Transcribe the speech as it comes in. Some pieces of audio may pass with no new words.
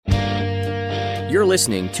You're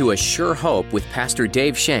listening to A Sure Hope with Pastor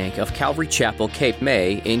Dave Shank of Calvary Chapel, Cape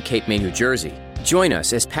May in Cape May, New Jersey. Join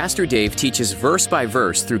us as Pastor Dave teaches verse by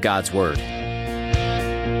verse through God's Word.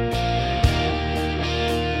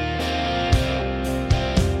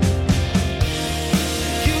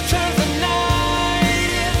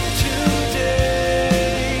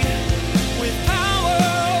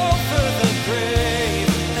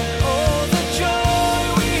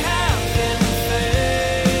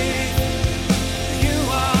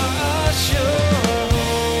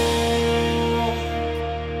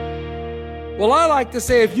 Well, I like to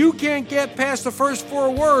say if you can't get past the first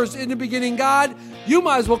four words, in the beginning God, you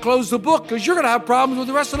might as well close the book because you're going to have problems with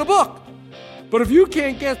the rest of the book. But if you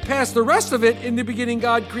can't get past the rest of it, in the beginning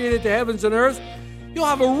God created the heavens and earth, you'll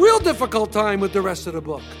have a real difficult time with the rest of the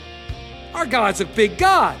book. Our God's a big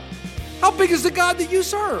God. How big is the God that you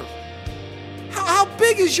serve? How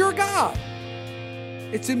big is your God?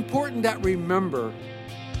 It's important that we remember,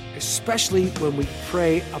 especially when we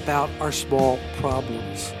pray about our small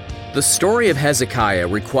problems. The story of Hezekiah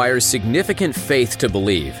requires significant faith to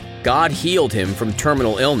believe. God healed him from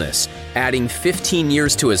terminal illness, adding 15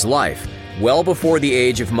 years to his life, well before the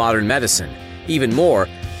age of modern medicine. Even more,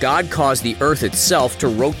 God caused the earth itself to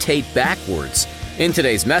rotate backwards. In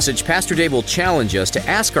today's message, Pastor Dave will challenge us to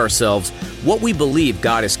ask ourselves what we believe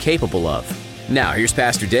God is capable of. Now, here's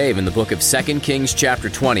Pastor Dave in the book of 2 Kings chapter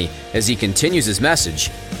 20 as he continues his message,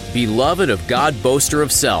 Beloved of God, Boaster of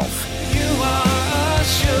Self.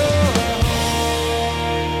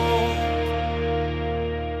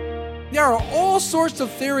 There are all sorts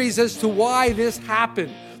of theories as to why this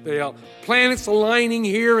happened. The planets aligning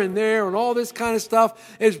here and there and all this kind of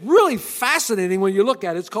stuff. It's really fascinating when you look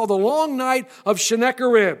at it. It's called the Long Night of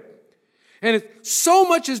Sennacherib. And so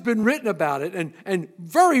much has been written about it. And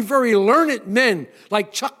very, very learned men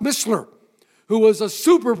like Chuck Missler, who was a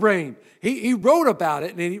super brain. He wrote about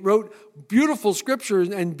it, and he wrote beautiful scriptures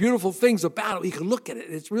and beautiful things about it. You can look at it.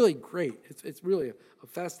 It's really great. It's really a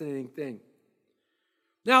fascinating thing.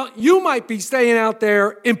 Now, you might be saying out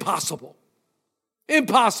there, impossible.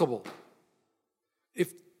 Impossible.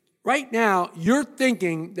 If right now you're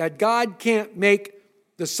thinking that God can't make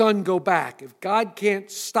the sun go back, if God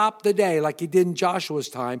can't stop the day like he did in Joshua's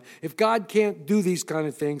time, if God can't do these kind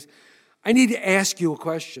of things, I need to ask you a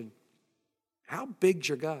question. How big's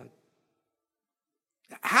your God?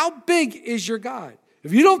 How big is your God?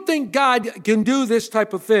 If you don't think God can do this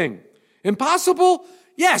type of thing, impossible?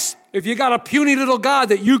 Yes, if you got a puny little God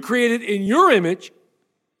that you created in your image,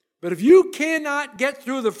 but if you cannot get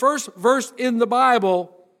through the first verse in the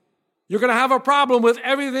Bible, you're going to have a problem with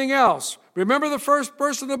everything else. Remember the first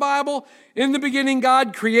verse of the Bible? In the beginning,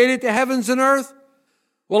 God created the heavens and earth.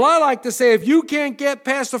 Well, I like to say if you can't get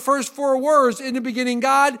past the first four words, in the beginning,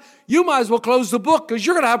 God, you might as well close the book because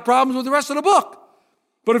you're going to have problems with the rest of the book.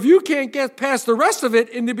 But if you can't get past the rest of it,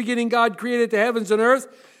 in the beginning, God created the heavens and earth,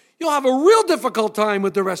 you'll have a real difficult time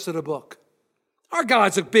with the rest of the book. Our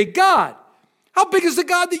God's a big God. How big is the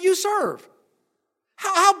God that you serve?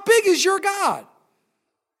 How big is your God?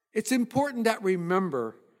 It's important that we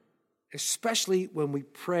remember, especially when we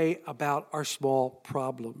pray about our small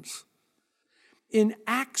problems. In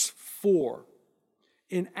Acts 4,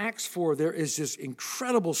 there is this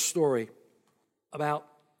incredible story about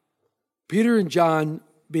Peter and John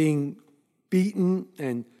being beaten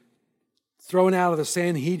and thrown out of the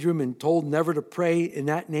Sanhedrin and told never to pray in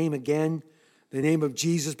that name again, the name of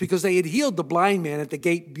Jesus, because they had healed the blind man at the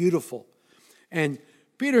gate beautiful. And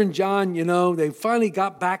Peter and John, they finally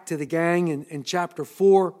got back to the gang in chapter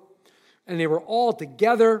 4, and they were all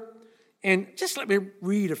together. And just let me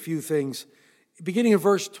read a few things. Beginning of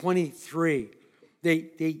verse 23,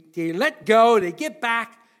 they let go, they get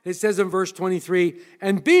back. It says in verse 23,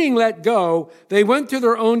 and being let go, they went to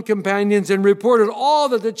their own companions and reported all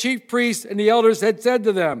that the chief priests and the elders had said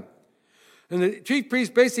to them. And the chief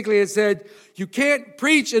priest basically had said, you can't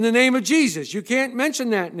preach in the name of Jesus. You can't mention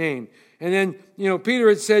that name. And then, Peter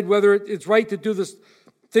had said, whether it's right to do the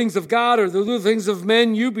things of God or to do the things of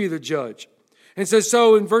men, you be the judge. And says,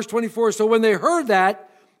 so in verse 24, so when they heard that,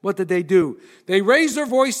 what did they do? They raised their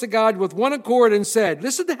voice to God with one accord and said,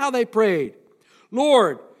 listen to how they prayed.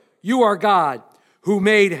 Lord, you are God, who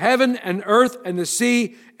made heaven and earth and the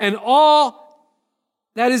sea and all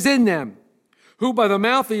that is in them, who by the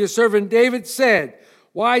mouth of your servant David said,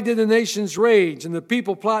 why did the nations rage and the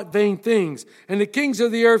people plot vain things? And the kings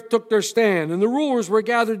of the earth took their stand, and the rulers were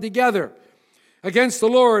gathered together against the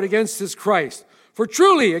Lord, against his Christ. For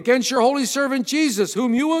truly, against your holy servant Jesus,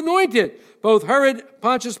 whom you anointed, both Herod,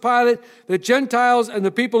 Pontius Pilate, the Gentiles, and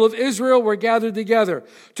the people of Israel were gathered together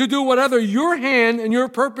to do whatever your hand and your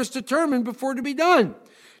purpose determined before to be done.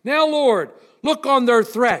 Now, Lord, Look on their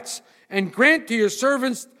threats, and grant to your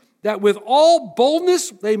servants that with all boldness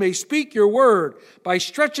they may speak your word, by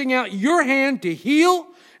stretching out your hand to heal,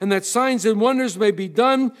 and that signs and wonders may be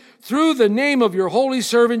done through the name of your holy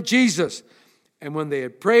servant Jesus. And when they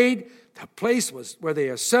had prayed, the place where they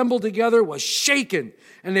assembled together was shaken,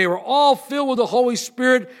 and they were all filled with the Holy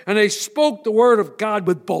Spirit, and they spoke the word of God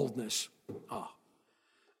with boldness. Oh,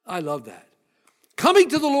 I love that. Coming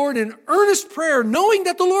to the Lord in earnest prayer, knowing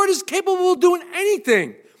that the Lord is capable of doing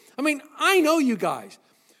anything. I mean, I know you guys.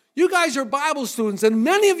 You guys are Bible students, and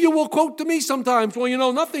many of you will quote to me sometimes, well, you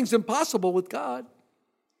know, nothing's impossible with God.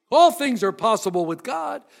 All things are possible with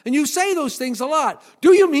God. And you say those things a lot.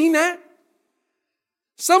 Do you mean that?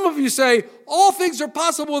 Some of you say, all things are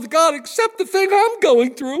possible with God except the thing I'm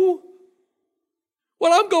going through.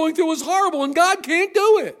 What I'm going through is horrible, and God can't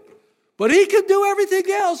do it. But he can do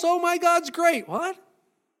everything else. Oh, my God's great. What?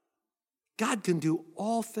 God can do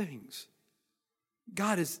all things.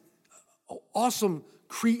 God is an awesome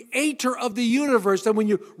creator of the universe. And when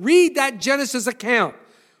you read that Genesis account,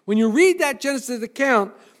 the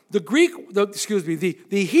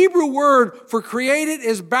Hebrew word for created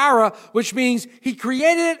is bara, which means he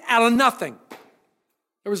created it out of nothing.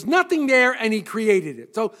 There was nothing there, and he created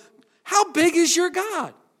it. So how big is your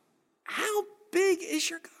God? How big is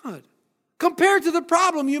your God? Compared to the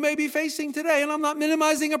problem you may be facing today, and I'm not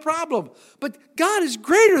minimizing a problem, but God is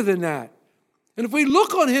greater than that. And if we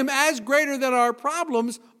look on him as greater than our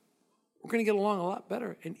problems, we're going to get along a lot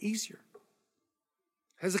better and easier.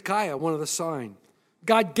 Hezekiah wanted a sign.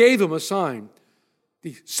 God gave him a sign.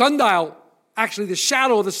 The sundial, actually the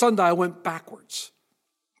shadow of the sundial went backwards.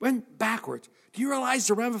 Do you realize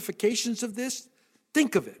the ramifications of this?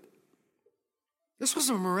 Think of it. This was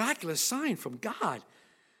a miraculous sign from God.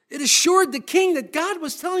 It assured the king that God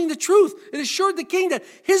was telling the truth. It assured the king that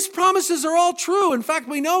his promises are all true. In fact,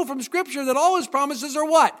 we know from Scripture that all his promises are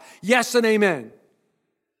what? Yes and amen.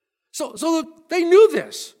 So they knew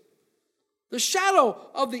this. The shadow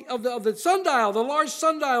of the sundial, the large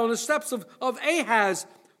sundial on the steps of Ahaz,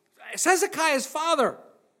 Hezekiah's father,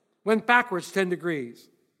 went backwards 10 degrees.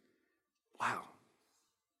 Wow.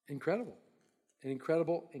 Incredible. An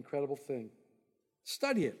incredible thing.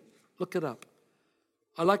 Study it. Look it up.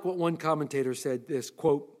 I like what one commentator said, this,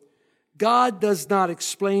 quote, God does not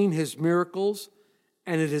explain his miracles,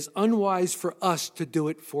 and it is unwise for us to do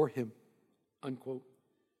it for him, unquote.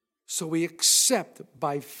 So we accept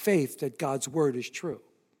by faith that God's word is true.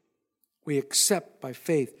 We accept by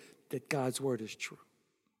faith that God's word is true.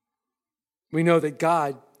 We know that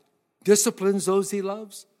God disciplines those he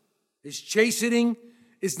loves. His chastening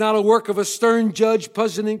is not a work of a stern judge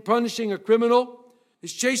punishing a criminal.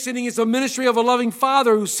 His chastening is a ministry of a loving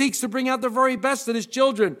father who seeks to bring out the very best in his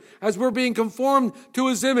children as we're being conformed to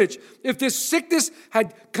his image. If this sickness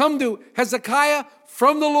had come to Hezekiah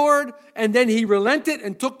from the Lord, and then he relented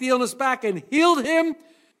and took the illness back and healed him,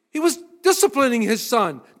 he was disciplining his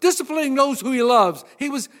son, disciplining those who he loves. He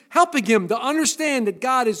was helping him to understand that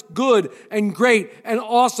God is good and great and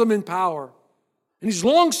awesome in power. And he's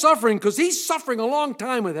long-suffering because he's suffering a long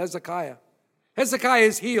time with Hezekiah. Hezekiah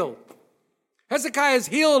is healed. Hezekiah is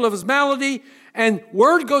healed of his malady, and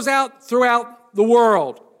word goes out throughout the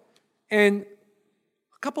world. And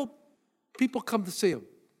a couple people come to see him.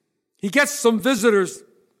 He gets some visitors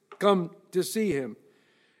come to see him.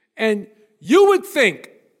 And you would think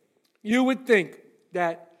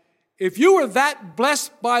that if you were that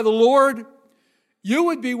blessed by the Lord, you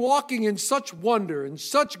would be walking in such wonder and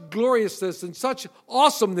such gloriousness and such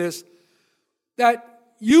awesomeness that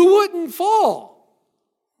you wouldn't fall.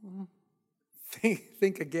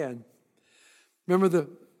 Think again. Remember the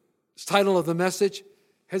title of the message?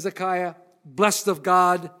 Hezekiah, blessed of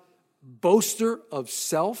God, boaster of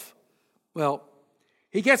self. Well,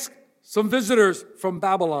 he gets some visitors from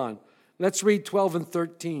Babylon. Let's read 12 and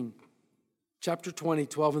 13. Chapter 20,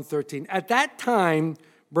 12 and 13. At that time,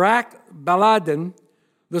 Baladan,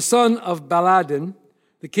 the son of Baladan,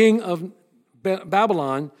 the king of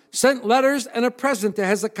Babylon, sent letters and a present to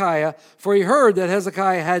Hezekiah, for he heard that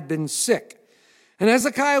Hezekiah had been sick. And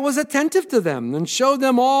Hezekiah was attentive to them and showed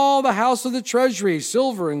them all the house of the treasury,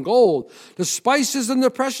 silver and gold, the spices and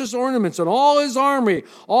the precious ornaments, and all his army,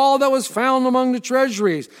 all that was found among the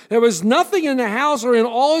treasuries. There was nothing in the house or in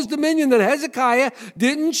all his dominion that Hezekiah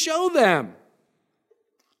didn't show them.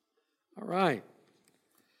 All right.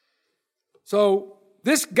 So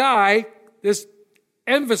this guy, this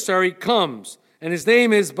adversary comes, and his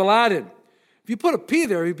name is Baladan. If you put a P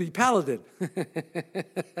there, he'd be Paladin.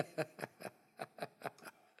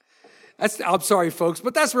 I'm sorry, folks,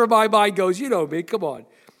 but that's where my mind goes. You know me. Come on.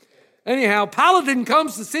 Anyhow, Paladin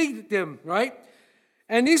comes to see him, right?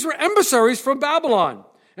 And these were emissaries from Babylon.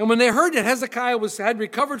 And when they heard that Hezekiah had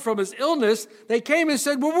recovered from his illness, they came and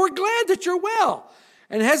said, well, we're glad that you're well.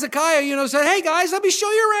 And Hezekiah, said, hey, guys, let me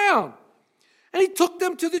show you around. And he took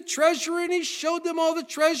them to the treasury, and he showed them all the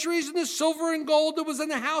treasuries and the silver and gold that was in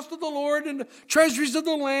the house of the Lord and the treasuries of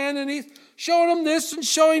the land. And he's showing them this and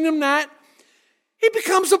showing them that. He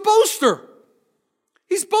becomes a boaster.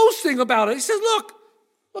 He's boasting about it. He says, look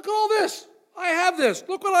at all this. I have this.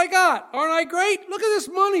 Look what I got. Aren't I great? Look at this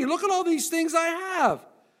money. Look at all these things I have.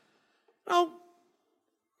 Now,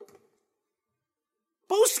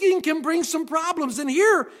 boasting can bring some problems. And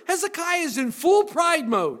here, Hezekiah is in full pride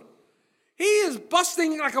mode. He is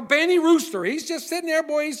busting like a banny rooster. He's just sitting there,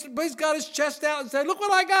 boy. He's got his chest out and said, look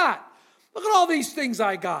what I got. Look at all these things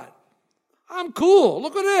I got. I'm cool.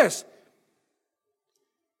 Look at this.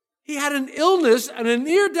 He had an illness and a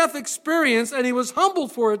near-death experience, and he was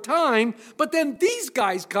humbled for a time. But then these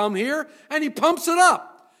guys come here, and he pumps it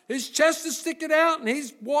up. His chest is sticking out, and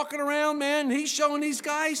he's walking around, man, and he's showing these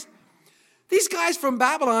guys. These guys from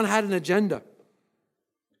Babylon had an agenda.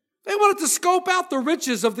 They wanted to scope out the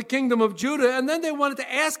riches of the kingdom of Judah, and then they wanted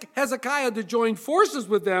to ask Hezekiah to join forces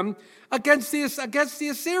with them against the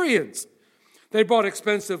Assyrians. They brought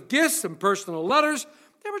expensive gifts and personal letters.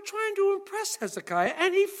 They were trying to impress Hezekiah,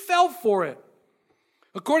 and he fell for it.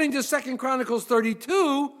 According to 2 Chronicles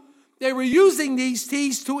 32, they were using these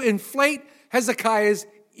teas to inflate Hezekiah's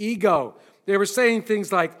ego. They were saying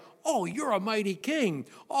things like, oh, you're a mighty king.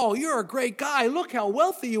 Oh, you're a great guy. Look how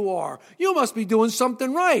wealthy you are. You must be doing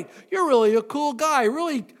something right. You're really a cool guy,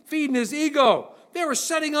 really feeding his ego. They were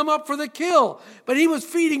setting him up for the kill, but he was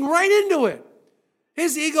feeding right into it.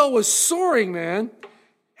 His ego was soaring, man.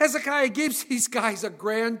 Hezekiah gives these guys a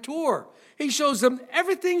grand tour. He shows them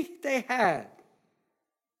everything they had.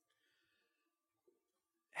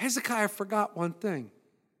 Hezekiah forgot one thing.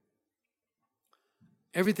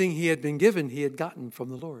 Everything he had been given, he had gotten from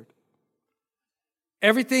the Lord.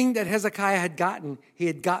 Everything that Hezekiah had gotten, he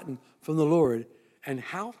had gotten from the Lord. And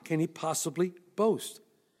how can he possibly boast?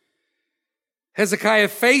 Hezekiah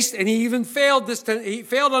faced, and he even failed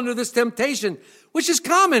under this temptation, which is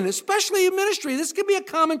common, especially in ministry. This can be a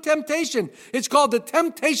common temptation. It's called the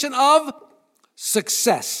temptation of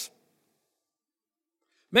success.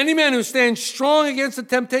 Many men who stand strong against the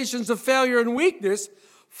temptations of failure and weakness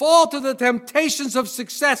fall to the temptations of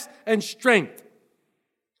success and strength.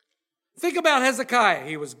 Think about Hezekiah.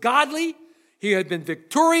 He was godly. He had been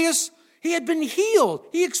victorious. He had been healed.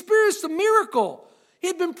 He experienced a miracle. He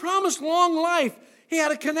had been promised long life. He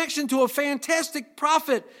had a connection to a fantastic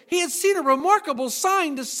prophet. He had seen a remarkable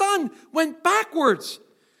sign. The sun went backwards.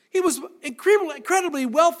 He was incredibly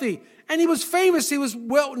wealthy, and he was famous. He was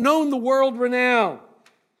well known, the world renowned.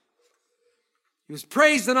 He was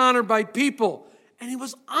praised and honored by people, and he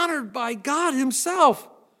was honored by God himself.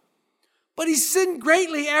 But he sinned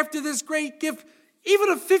greatly after this great gift. Even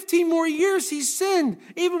of 15 more years, he sinned.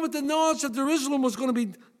 Even with the knowledge that Jerusalem was going to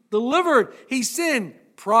be delivered, he sinned.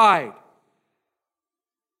 Pride.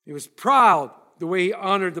 He was proud the way he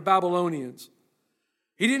honored the Babylonians.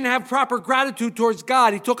 He didn't have proper gratitude towards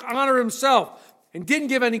God. He took honor himself and didn't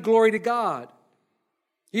give any glory to God.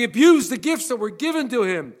 He abused the gifts that were given to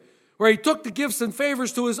him, where he took the gifts and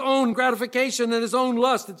favors to his own gratification and his own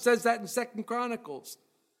lust. It says that in 2 Chronicles.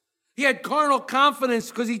 He had carnal confidence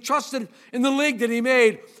because he trusted in the league that he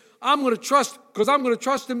made. I'm going to trust because I'm going to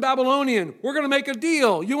trust in Babylonian. We're going to make a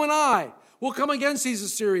deal, you and I. We'll come against these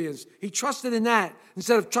Assyrians. He trusted in that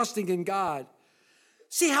instead of trusting in God.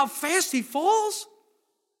 See how fast he falls?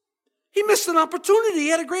 He missed an opportunity. He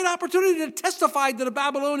had a great opportunity to testify to the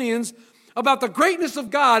Babylonians about the greatness of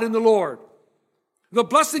God in the Lord, the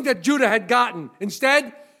blessing that Judah had gotten.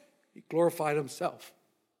 Instead, he glorified himself.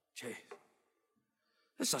 Gee,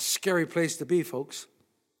 that's a scary place to be, folks.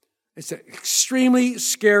 It's an extremely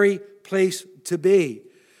scary place to be.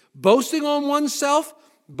 Boasting on oneself,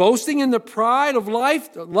 boasting in the pride of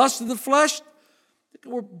life, the lust of the flesh.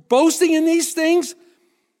 We're boasting in these things,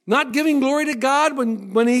 not giving glory to God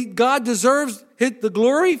when God deserves the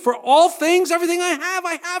glory for all things. Everything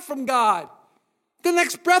I have from God. The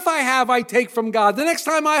next breath I have, I take from God. The next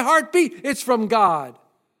time my heart beat, it's from God.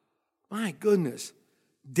 My goodness.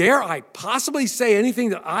 Dare I possibly say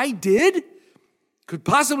anything that I did could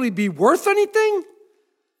possibly be worth anything?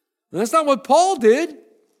 And that's not what Paul did.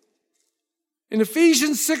 In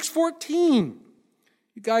Ephesians 6:14,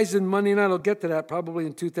 you guys in Monday night will get to that probably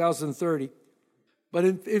in 2030. But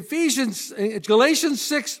in Galatians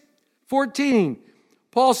 6:14,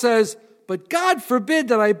 Paul says, but God forbid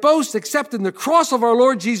that I boast except in the cross of our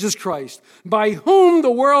Lord Jesus Christ, by whom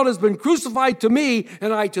the world has been crucified to me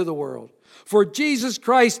and I to the world. For Jesus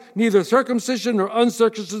Christ, neither circumcision nor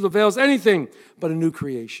uncircumcision avails anything, but a new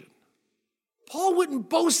creation. Paul wouldn't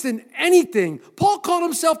boast in anything. Paul called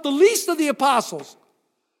himself the least of the apostles.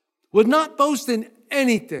 Would not boast in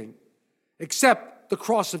anything except the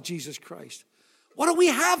cross of Jesus Christ. What do we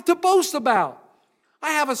have to boast about?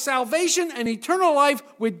 I have a salvation and eternal life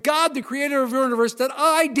with God, the creator of the universe, that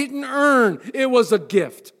I didn't earn. It was a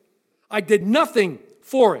gift. I did nothing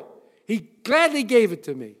for it. He gladly gave it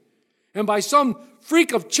to me. And by some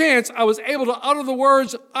freak of chance, I was able to utter the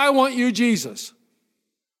words, I want you, Jesus.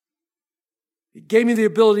 He gave me the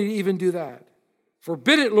ability to even do that.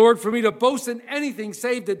 Forbid it, Lord, for me to boast in anything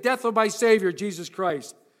save the death of my Savior, Jesus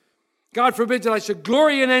Christ. God forbid that I should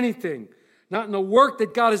glory in anything, not in the work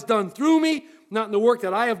that God has done through me, not in the work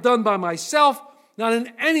that I have done by myself, not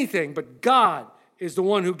in anything, but God is the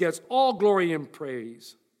one who gets all glory and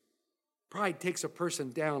praise. Pride takes a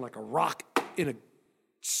person down like a rock in a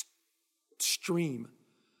stream.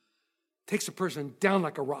 Takes a person down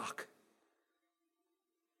like a rock.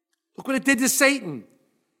 Look what it did to Satan.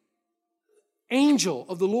 Angel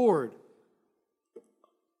of the Lord.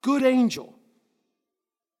 Good angel.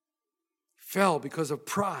 Fell because of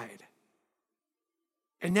pride.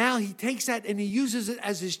 And now he takes that and he uses it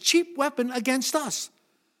as his cheap weapon against us.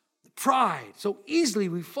 Pride. So easily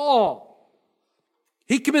we fall.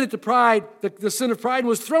 He committed to pride, the sin of pride, and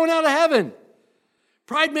was thrown out of heaven.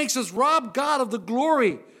 Pride makes us rob God of the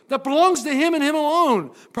glory that belongs to him and him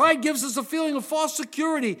alone. Pride gives us a feeling of false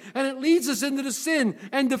security, and it leads us into the sin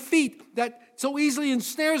and defeat that so easily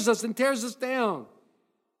ensnares us and tears us down.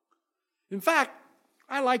 In fact,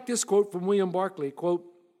 I like this quote from William Barclay, quote,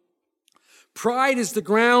 pride is the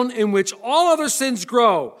ground in which all other sins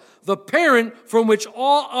grow, the parent from which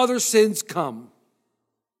all other sins come.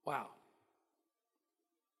 Wow.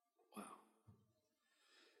 Wow.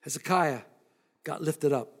 Hezekiah got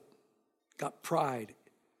lifted up, got pride,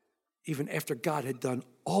 even after God had done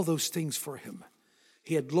all those things for him.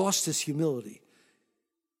 He had lost his humility.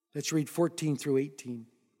 Let's read 14 through 18.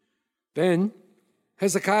 Then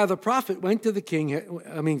Hezekiah the prophet went to the king,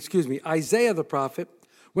 Isaiah the prophet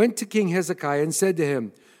went to King Hezekiah and said to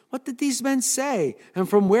him, what did these men say? And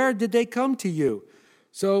from where did they come to you?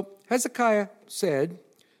 So Hezekiah said,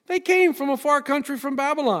 they came from a far country from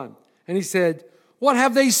Babylon. And he said, what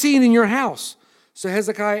have they seen in your house? So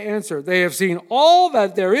Hezekiah answered, they have seen all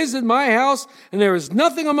that there is in my house, and there is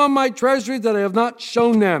nothing among my treasury that I have not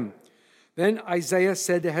shown them. Then Isaiah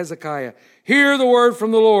said to Hezekiah, hear the word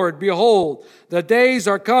from the Lord. Behold, the days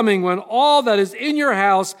are coming when all that is in your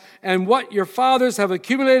house and what your fathers have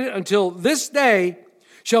accumulated until this day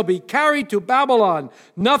shall be carried to Babylon.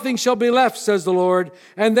 Nothing shall be left, says the Lord,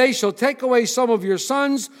 and they shall take away some of your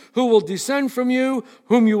sons who will descend from you,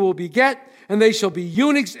 whom you will beget, and they shall be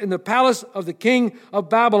eunuchs in the palace of the king of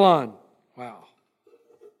Babylon. Wow.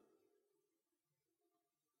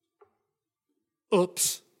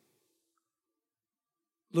 Oops.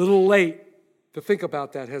 Little late to think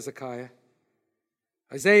about that, Hezekiah.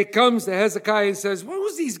 Isaiah comes to Hezekiah and says, what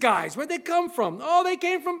was these guys? Where'd they come from? Oh, they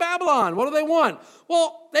came from Babylon. What do they want?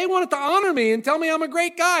 Well, they wanted to honor me and tell me I'm a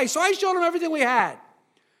great guy. So I showed them everything we had.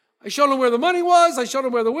 I showed them where the money was. I showed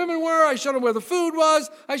them where the women were. I showed them where the food was.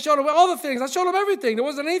 I showed them all the things. I showed them everything. There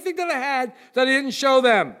wasn't anything that I had that I didn't show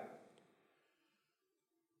them.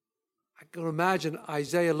 I can imagine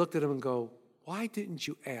Isaiah looked at him and go, why didn't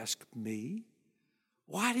you ask me?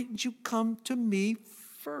 Why didn't you come to me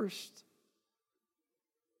first?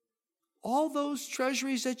 All those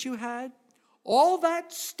treasuries that you had, all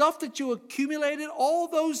that stuff that you accumulated, all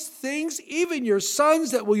those things, even your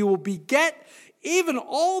sons that you will beget, even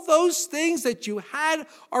all those things that you had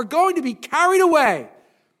are going to be carried away.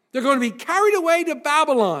 They're going to be carried away to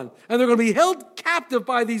Babylon, and they're going to be held captive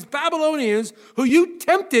by these Babylonians who you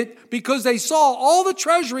tempted because they saw all the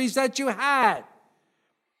treasuries that you had.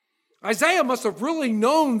 Isaiah must have really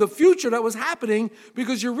known the future that was happening,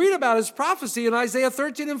 because you read about his prophecy in Isaiah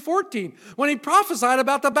 13 and 14 when he prophesied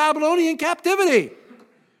about the Babylonian captivity.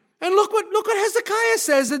 And look what Hezekiah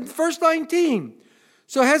says in verse 19.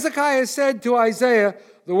 So Hezekiah said to Isaiah,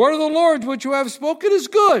 the word of the Lord which you have spoken is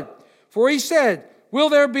good. For he said, will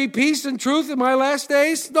there be peace and truth in my last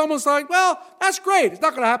days? It's almost like, well, that's great. It's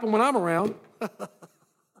not going to happen when I'm around. A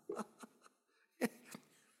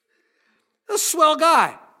swell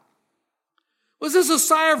guy. Was this a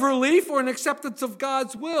sigh of relief or an acceptance of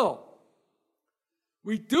God's will?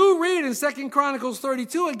 We do read in 2 Chronicles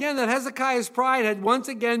 32 again that Hezekiah's pride had once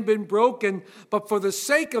again been broken, but for the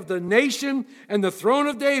sake of the nation and the throne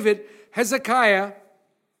of David, Hezekiah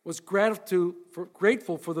was grateful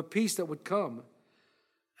for the peace that would come.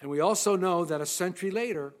 And we also know that a century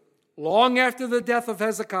later, long after the death of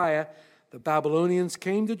Hezekiah, The Babylonians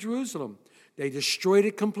came to Jerusalem. They destroyed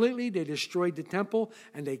it completely. They destroyed the temple,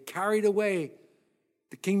 and they carried away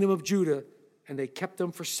the kingdom of Judah, and they kept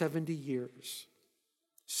them for 70 years.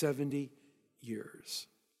 70 years.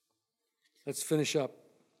 Let's finish up.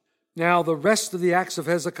 Now, the rest of the acts of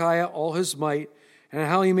Hezekiah, all his might, and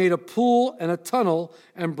how he made a pool and a tunnel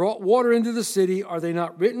and brought water into the city, are they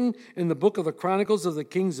not written in the book of the Chronicles of the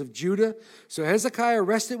kings of Judah? So Hezekiah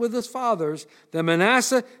rested with his fathers. Then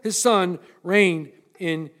Manasseh, his son, reigned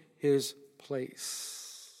in his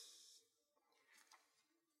place.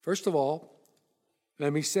 First of all,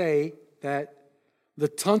 let me say that the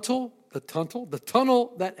tunnel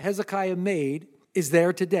that Hezekiah made is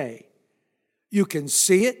there today. You can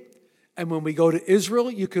see it, and when we go to Israel,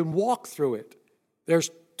 you can walk through it.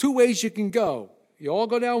 There's two ways you can go. You all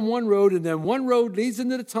go down one road, and then one road leads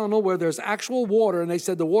into the tunnel where there's actual water, and they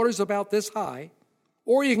said the water's about this high.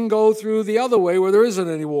 Or you can go through the other way where there isn't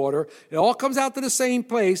any water. It all comes out to the same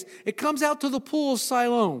place. It comes out to the pool of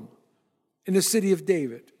Siloam in the city of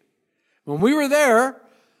David. When we were there,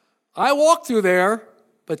 I walked through there,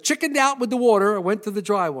 but chickened out with the water. I went to the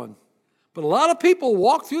dry one. But a lot of people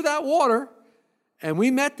walked through that water, and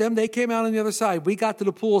we met them. They came out on the other side. We got to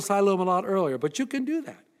the pool of Siloam a lot earlier, but you can do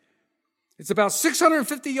that. It's about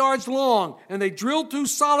 650 yards long, and they drilled through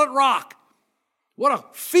solid rock. What a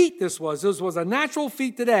feat this was. This was a natural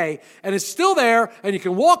feat today, and it's still there, and you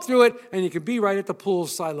can walk through it, and you can be right at the pool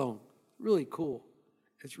of Siloam. Really cool.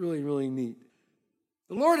 It's really, really neat.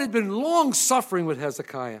 The Lord had been long suffering with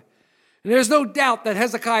Hezekiah. And there's no doubt that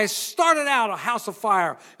Hezekiah started out a house of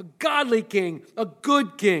fire, a godly king, a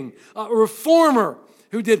good king, a reformer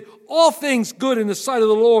who did all things good in the sight of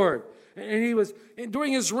the Lord. And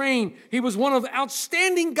during his reign, he was one of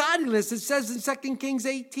outstanding godliness. It says in 2 Kings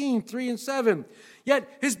 18, 3 and 7. Yet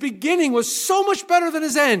his beginning was so much better than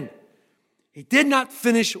his end. He did not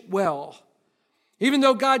finish well. Even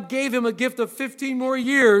though God gave him a gift of 15 more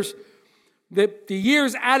years, the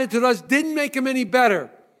years added to us didn't make him any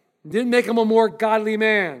better. Didn't make him a more godly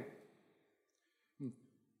man.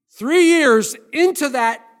 3 years into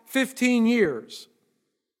that 15 years,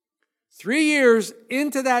 3 years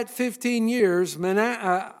into that 15 years,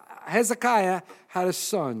 Hezekiah had a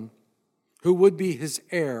son who would be his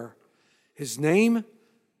heir. His name,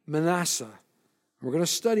 Manasseh. We're going to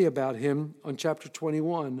study about him on chapter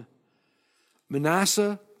 21.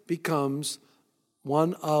 Manasseh becomes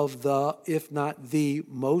one of the, if not the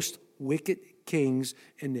most wicked kings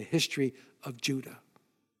in the history of Judah.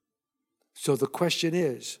 So the question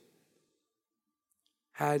is,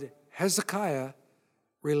 had Hezekiah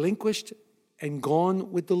relinquished and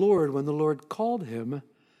gone with the Lord when the Lord called him,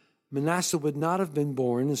 Manasseh would not have been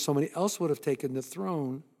born and somebody else would have taken the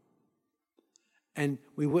throne, and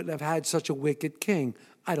we wouldn't have had such a wicked king.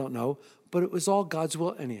 I don't know, but it was all God's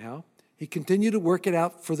will anyhow. He continued to work it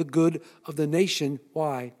out for the good of the nation.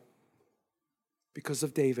 Why? Because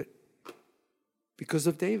of David. Because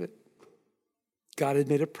of David. God had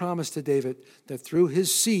made a promise to David that through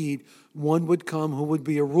his seed, one would come who would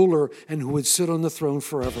be a ruler and who would sit on the throne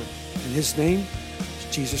forever. And his name is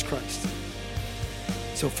Jesus Christ.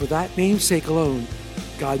 So for that namesake alone,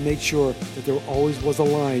 God made sure that there always was a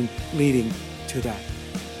line leading to that.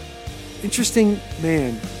 Interesting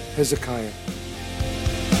man, Hezekiah.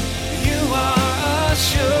 You are a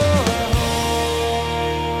sure.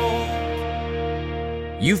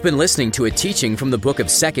 You've been listening to a teaching from the book of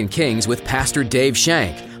 2 Kings with Pastor Dave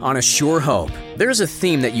Shank on A Sure Hope. There's a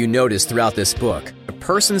theme that you notice throughout this book. A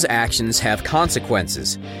person's actions have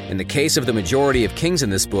consequences. In the case of the majority of kings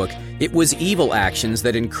in this book, it was evil actions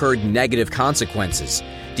that incurred negative consequences.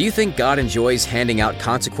 Do you think God enjoys handing out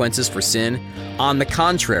consequences for sin? On the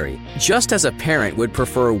contrary, just as a parent would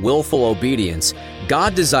prefer willful obedience,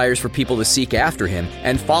 God desires for people to seek after Him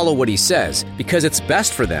and follow what He says because it's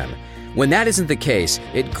best for them. When that isn't the case,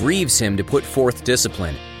 it grieves Him to put forth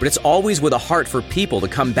discipline, but it's always with a heart for people to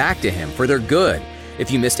come back to Him for their good.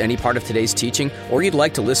 If you missed any part of today's teaching, or you'd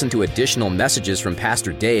like to listen to additional messages from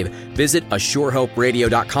Pastor Dave, visit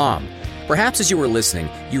ASureHopeRadio.com. Perhaps as you were listening,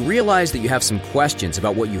 you realized that you have some questions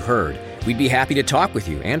about what you heard. We'd be happy to talk with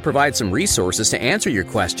you and provide some resources to answer your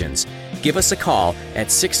questions. Give us a call at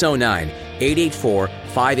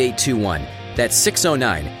 609-884-5821. That's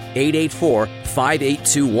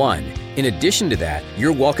 609-884-5821. In addition to that,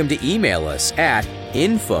 you're welcome to email us at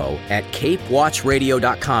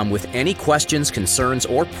info@capewatchradio.com with any questions, concerns,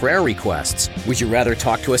 or prayer requests. Would you rather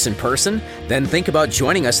talk to us in person? Then think about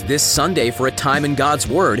joining us this Sunday for a time in God's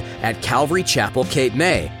Word at Calvary Chapel, Cape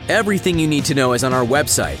May. Everything you need to know is on our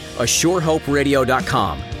website,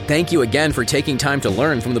 ASureHopeRadio.com. Thank you again for taking time to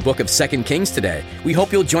learn from the book of 2 Kings today. We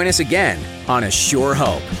hope you'll join us again on A Sure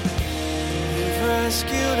Hope.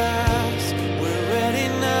 rescued us. We're ready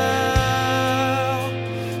now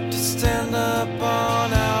to stand up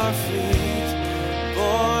on our feet.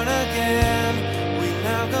 Born again, we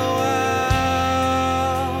now go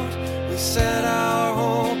out. We set our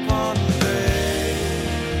hope on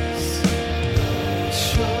grace. The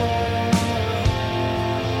shore